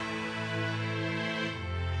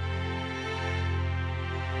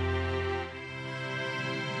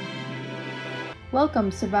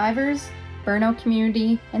Welcome, survivors, burnout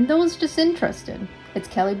community, and those just interested. It's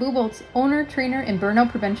Kelly Buboltz, owner, trainer, and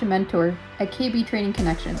burnout prevention mentor at KB Training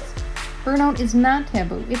Connections. Burnout is not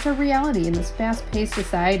taboo, it's a reality in this fast-paced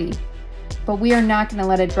society. But we are not going to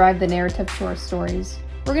let it drive the narrative to our stories.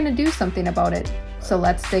 We're going to do something about it. So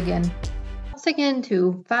let's dig in. Let's dig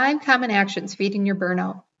into 5 common actions feeding your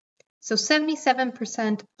burnout. So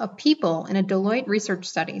 77% of people in a Deloitte research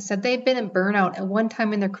study said they've been in burnout at one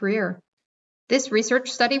time in their career. This research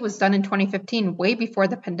study was done in 2015, way before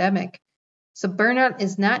the pandemic. So burnout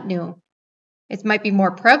is not new. It might be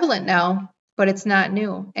more prevalent now, but it's not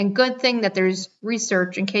new. And good thing that there's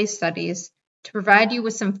research and case studies to provide you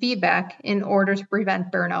with some feedback in order to prevent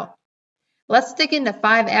burnout. Let's dig into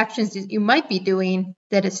 5 actions that you might be doing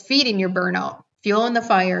that is feeding your burnout, fueling the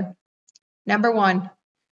fire. Number 1,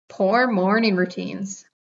 poor morning routines.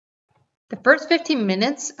 The first 15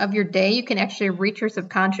 minutes of your day, you can actually reach your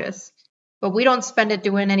subconscious. But we don't spend it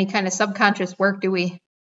doing any kind of subconscious work, do we?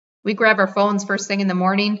 We grab our phones first thing in the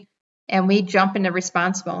morning and we jump into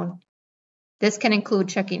response mode. This can include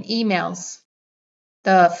checking emails,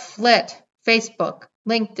 the FLIT, Facebook,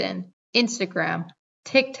 LinkedIn, Instagram,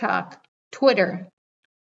 TikTok, Twitter,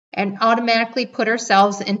 and automatically put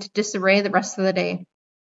ourselves into disarray the rest of the day.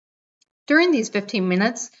 During these 15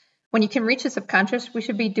 minutes, when you can reach the subconscious, we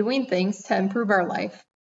should be doing things to improve our life.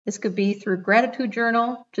 This could be through gratitude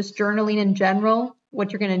journal, just journaling in general,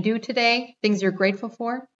 what you're going to do today, things you're grateful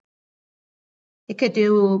for. It could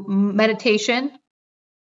do meditation,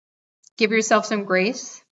 give yourself some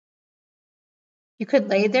grace. You could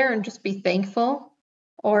lay there and just be thankful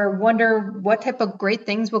or wonder what type of great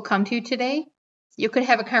things will come to you today. You could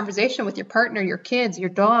have a conversation with your partner, your kids, your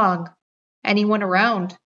dog, anyone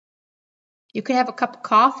around. You could have a cup of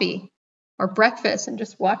coffee or breakfast and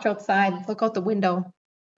just watch outside, look out the window.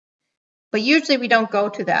 But usually we don't go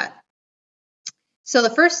to that. So the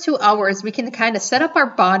first 2 hours, we can kind of set up our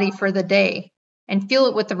body for the day and fuel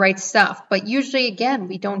it with the right stuff. But usually, again,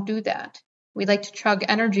 we don't do that. We like to chug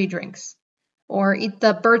energy drinks or eat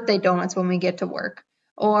the birthday donuts when we get to work.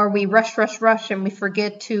 Or we rush, and we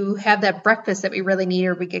forget to have that breakfast that we really need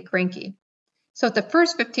or we get cranky. So at the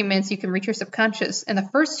first 15 minutes, you can reach your subconscious. And the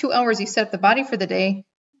first 2 hours, you set up the body for the day.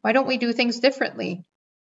 Why don't we do things differently?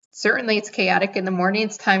 Certainly, it's chaotic in the morning.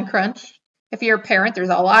 It's time crunch. If you're a parent, there's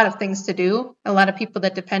a lot of things to do, a lot of people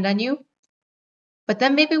that depend on you. But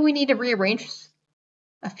then maybe we need to rearrange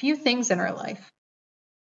a few things in our life.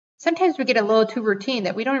 Sometimes we get a little too routine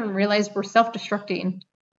that we don't even realize we're self-destructing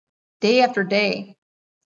day after day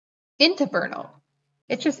into burnout.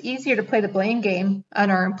 It's just easier to play the blame game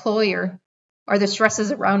on our employer or the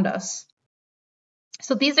stresses around us.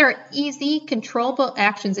 So these are easy, controllable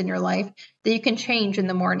actions in your life that you can change in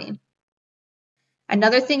the morning.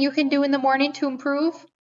 Another thing you can do in the morning to improve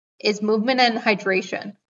is movement and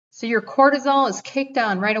hydration. So your cortisol is kicked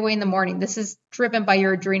on right away in the morning. This is driven by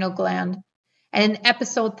your adrenal gland. And in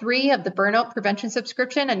episode 3 of the Burnout Prevention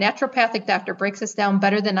subscription, a naturopathic doctor breaks this down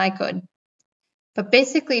better than I could. But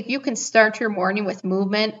basically, if you can start your morning with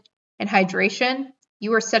movement and hydration,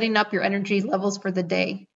 you are setting up your energy levels for the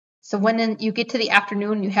day. So when you get to the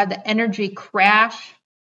afternoon, you have the energy crash,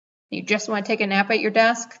 you just want to take a nap at your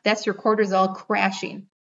desk, that's your cortisol crashing.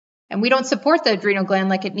 And we don't support the adrenal gland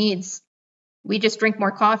like it needs. We just drink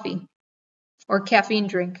more coffee or caffeine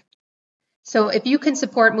drink. So if you can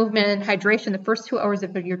support movement and hydration the first 2 hours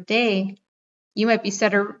of your day, you might be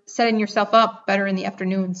setting yourself up better in the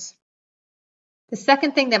afternoons. The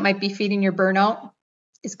second thing that might be feeding your burnout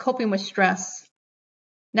is coping with stress.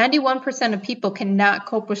 91% of people cannot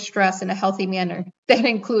cope with stress in a healthy manner. That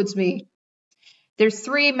includes me. There's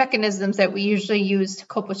 3 mechanisms that we usually use to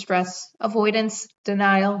cope with stress: avoidance,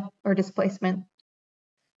 denial, or displacement.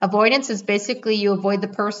 Avoidance is basically you avoid the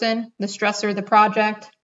person, the stressor, the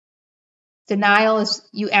project. Denial is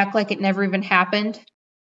you act like it never even happened,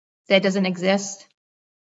 that doesn't exist.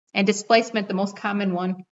 And displacement, the most common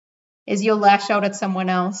one, is you'll lash out at someone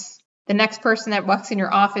else. The next person that walks in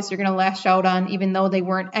your office, you're going to lash out on, even though they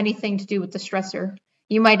weren't anything to do with the stressor.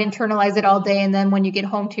 You might internalize it all day, and then when you get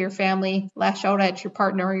home to your family, lash out at your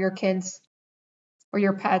partner or your kids or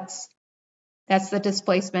your pets. That's the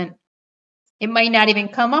displacement. It might not even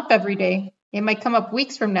come up every day. It might come up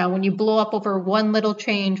weeks from now when you blow up over one little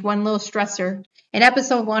change, one little stressor. In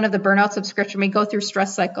episode 1 of the Burnout subscription, we go through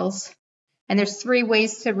stress cycles. And there's 3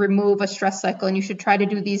 ways to remove a stress cycle, and you should try to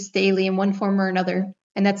do these daily in one form or another.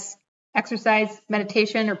 And that's exercise,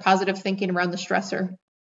 meditation, or positive thinking around the stressor.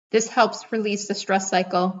 This helps release the stress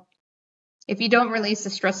cycle. If you don't release the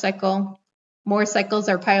stress cycle, more cycles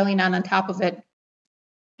are piling on top of it.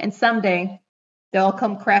 And someday, they'll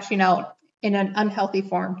come crashing out in an unhealthy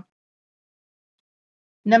form.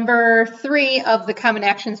 Number 3 of the common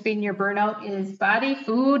actions feeding your burnout is body,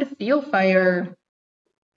 food, fuel fire.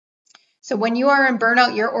 So when you are in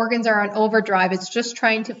burnout, your organs are on overdrive. It's just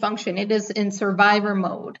trying to function. It is in survivor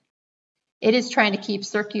mode. It is trying to keep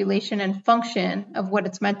circulation and function of what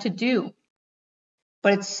it's meant to do.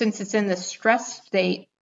 But since it's in the stress state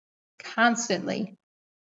constantly,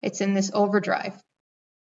 it's in this overdrive.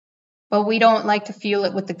 But we don't like to feel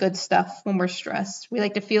it with the good stuff when we're stressed. We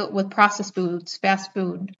like to feel it with processed foods, fast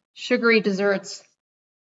food, sugary desserts.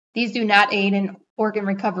 These do not aid in organ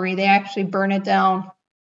recovery. They actually burn it down.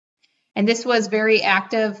 And this was very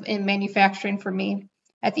active in manufacturing for me.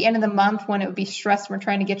 At the end of the month, when it would be stressed, we're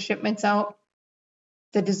trying to get shipments out,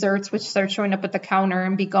 the desserts would start showing up at the counter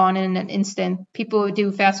and be gone in an instant. People would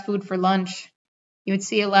do fast food for lunch. You would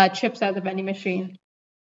see a lot of chips out of the vending machine.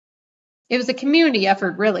 It was a community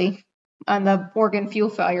effort, really, on the organ fuel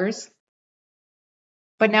fires.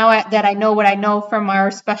 But now that I know what I know from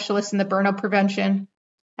our specialists in the burnout prevention,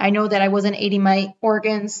 I know that I wasn't aiding my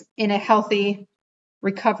organs in a healthy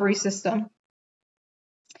recovery system.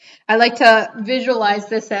 I like to visualize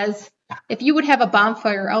this as if you would have a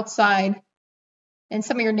bonfire outside and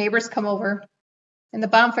some of your neighbors come over and the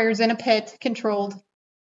bonfire is in a pit controlled,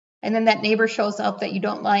 and then that neighbor shows up that you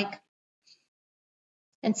don't like,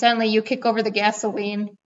 and suddenly you kick over the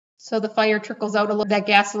gasoline so the fire trickles out a little. That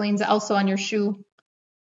gasoline's also on your shoe,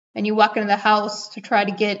 and you walk into the house to try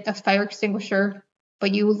to get a fire extinguisher,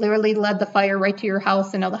 but you literally led the fire right to your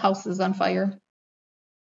house and now the house is on fire.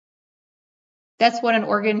 That's what an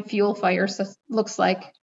organ fuel fire looks like.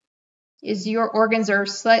 Is your organs are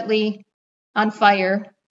slightly on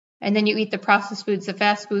fire, and then you eat the processed foods, the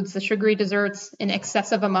fast foods, the sugary desserts in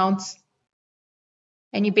excessive amounts,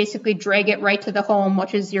 and you basically drag it right to the home,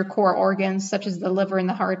 which is your core organs, such as the liver and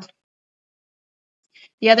the heart.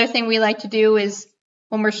 The other thing we like to do is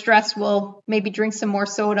when we're stressed, we'll maybe drink some more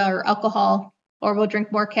soda or alcohol, or we'll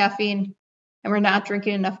drink more caffeine, and we're not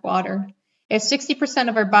drinking enough water. If 60%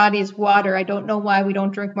 of our body is water, I don't know why we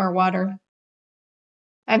don't drink more water.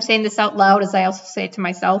 I'm saying this out loud as I also say it to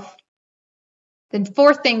myself. The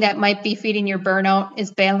fourth thing that might be feeding your burnout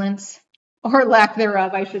is balance, or lack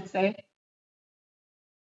thereof, I should say.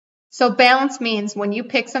 So balance means when you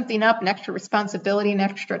pick something up, an extra responsibility, an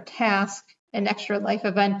extra task, an extra life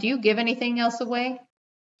event, do you give anything else away?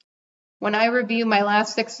 When I review my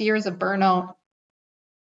last 6 years of burnout,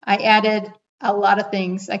 I added a lot of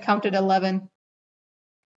things. I counted 11.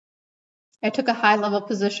 I took a high-level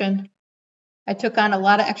position. I took on a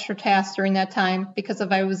lot of extra tasks during that time because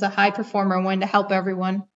I was a high performer and wanted to help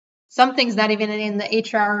everyone. Some things not even in the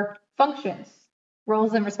HR functions,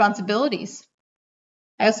 roles and responsibilities.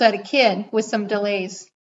 I also had a kid with some delays.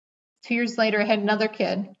 2 years later, I had another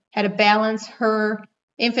kid. Had to balance her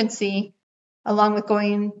infancy along with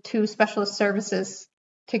going to specialist services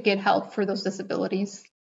to get help for those disabilities.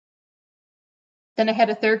 Then I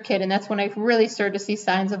had a third kid, and that's when I really started to see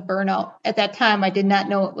signs of burnout. At that time, I did not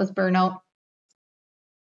know it was burnout.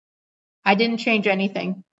 I didn't change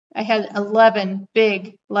anything. I had 11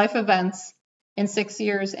 big life events in 6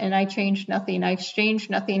 years, and I changed nothing. I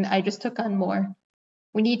exchanged nothing. I just took on more.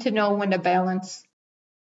 We need to know when to balance.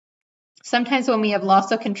 Sometimes when we have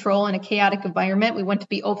loss of control in a chaotic environment, we want to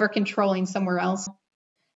be over-controlling somewhere else.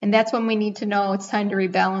 And that's when we need to know it's time to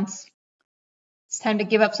rebalance. It's time to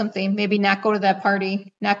give up something. Maybe not go to that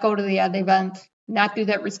party, not go to the event, not do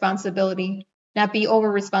that responsibility, not be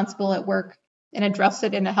over-responsible at work, and address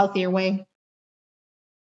it in a healthier way.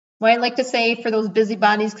 What I like to say for those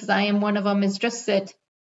busybodies, because I am one of them, is just sit.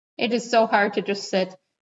 It is so hard to just sit.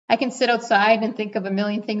 I can sit outside and think of a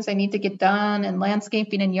million things I need to get done and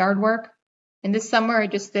landscaping and yard work. And this summer, I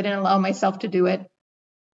just didn't allow myself to do it.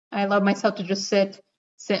 I allowed myself to just sit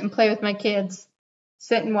and play with my kids,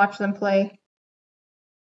 sit and watch them play,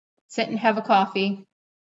 sit and have a coffee.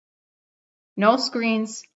 No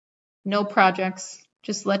screens, no projects.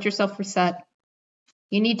 Just let yourself reset.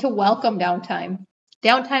 You need to welcome downtime.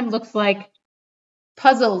 Downtime looks like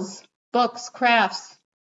puzzles, books, crafts,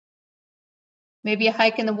 maybe a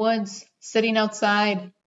hike in the woods, sitting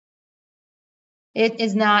outside. It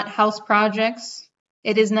is not house projects.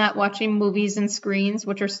 It is not watching movies and screens,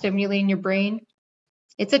 which are stimulating your brain.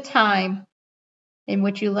 It's a time in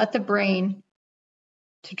which you let the brain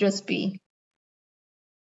to just be.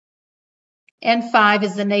 And 5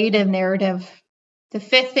 is the negative narrative. The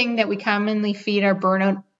 5th thing that we commonly feed our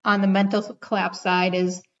burnout on the mental collapse side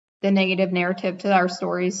is the negative narrative to our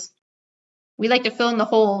stories. We like to fill in the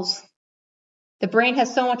holes. The brain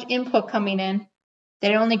has so much input coming in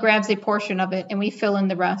that it only grabs a portion of it and we fill in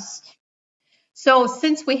the rest. So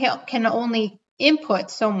since we can only input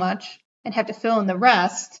so much and have to fill in the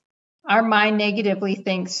rest, our mind negatively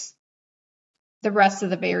thinks the rest of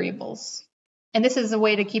the variables. And this is a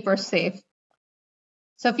way to keep us safe.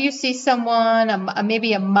 So if you see someone,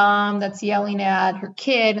 maybe a mom that's yelling at her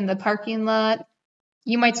kid in the parking lot,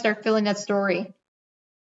 you might start filling that story.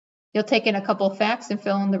 You'll take in a couple of facts and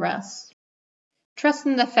fill in the rest. Trust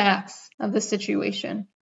in the facts of the situation.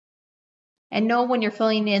 And know when you're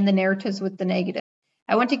filling in the narratives with the negative.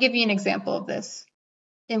 I want to give you an example of this.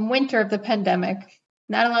 In winter of the pandemic,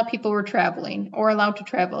 not a lot of people were traveling or allowed to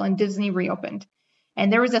travel, and Disney reopened.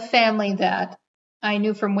 And there was a family that I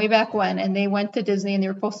knew from way back when, and they went to Disney and they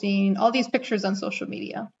were posting all these pictures on social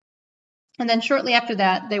media. And then shortly after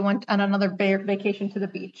that, they went on another vacation to the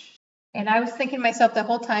beach. And I was thinking to myself the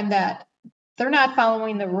whole time that they're not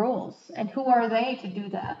following the rules. And who are they to do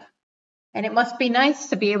that? And it must be nice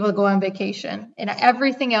to be able to go on vacation and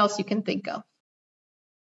everything else you can think of.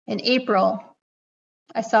 In April,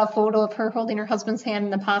 I saw a photo of her holding her husband's hand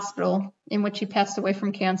in the hospital in which he passed away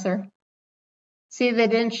from cancer. See, they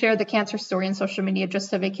didn't share the cancer story on social media,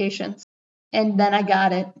 just the vacations. And then I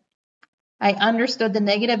got it. I understood the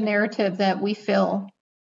negative narrative that we fill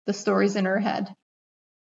the stories in our head.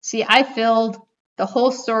 See, I filled the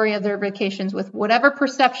whole story of their vacations with whatever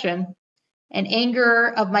perception and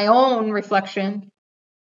anger of my own reflection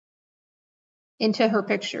into her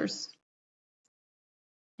pictures.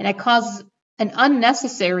 And I caused an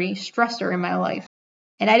unnecessary stressor in my life.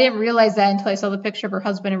 And I didn't realize that until I saw the picture of her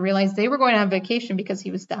husband and realized they were going on vacation because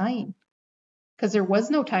he was dying, because there was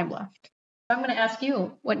no time left. I'm going to ask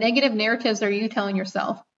you, what negative narratives are you telling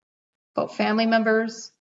yourself about family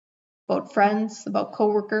members, about friends, about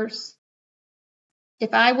coworkers?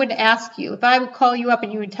 If I would ask you, if I would call you up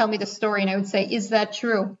and you would tell me the story and I would say, is that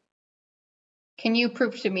true? Can you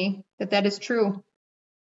prove to me that that is true?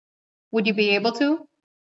 Would you be able to?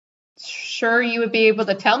 Sure, you would be able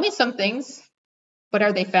to tell me some things, but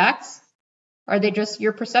are they facts? Are they just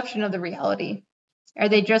your perception of the reality? Are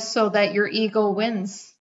they just so that your ego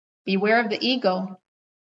wins? Beware of the ego.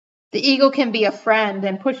 The ego can be a friend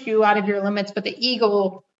and push you out of your limits, but the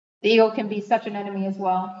ego can be such an enemy as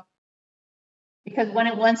well. Because when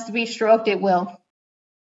it wants to be stroked, it will.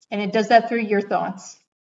 And it does that through your thoughts.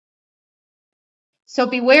 So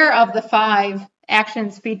beware of the 5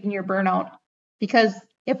 actions feeding your burnout. Because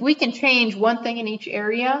if we can change one thing in each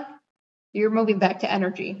area, you're moving back to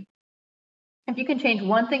energy. If you can change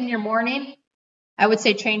one thing in your morning, I would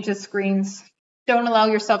say change the screens. Don't allow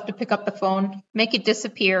yourself to pick up the phone. Make it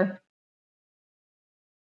disappear.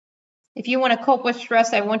 If you want to cope with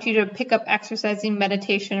stress, I want you to pick up exercising,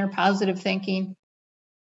 meditation, or positive thinking.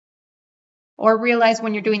 Or realize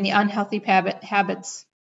when you're doing the unhealthy habits.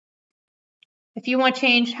 If you want to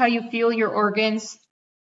change how you feel your organs,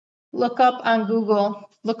 look up on Google,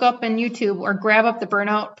 look up on YouTube, or grab up the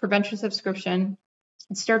Burnout Prevention subscription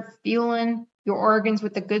and start fueling your organs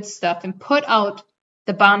with the good stuff and put out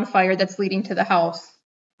the bonfire that's leading to the house.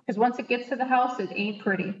 Because once it gets to the house, it ain't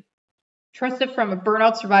pretty. Trust it from a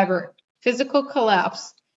burnout survivor. Physical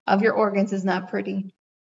collapse of your organs is not pretty.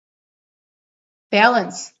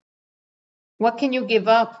 Balance. What can you give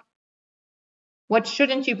up? What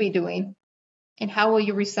shouldn't you be doing? And how will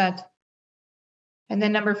you reset? And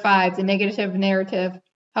then number 5, the negative narrative.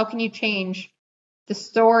 How can you change the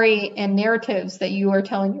story and narratives that you are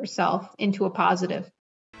telling yourself into a positive?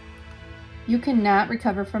 You cannot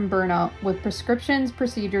recover from burnout with prescriptions,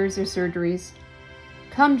 procedures, or surgeries.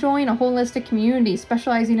 Come join a holistic community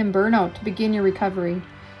specializing in burnout to begin your recovery.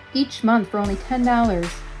 Each month for only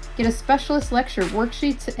 $10. Get a specialist lecture,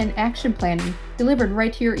 worksheets, and action planning delivered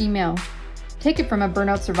right to your email. Take it from a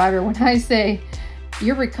burnout survivor when I say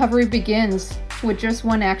your recovery begins with just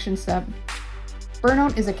one action step.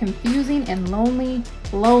 Burnout is a confusing and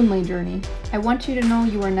lonely journey. I want you to know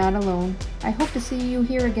you are not alone. I hope to see you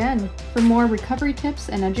here again for more recovery tips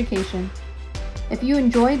and education. If you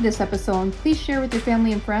enjoyed this episode, please share with your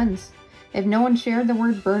family and friends. If no one shared the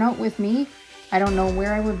word burnout with me, I don't know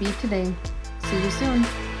where I would be today. See you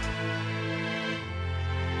soon.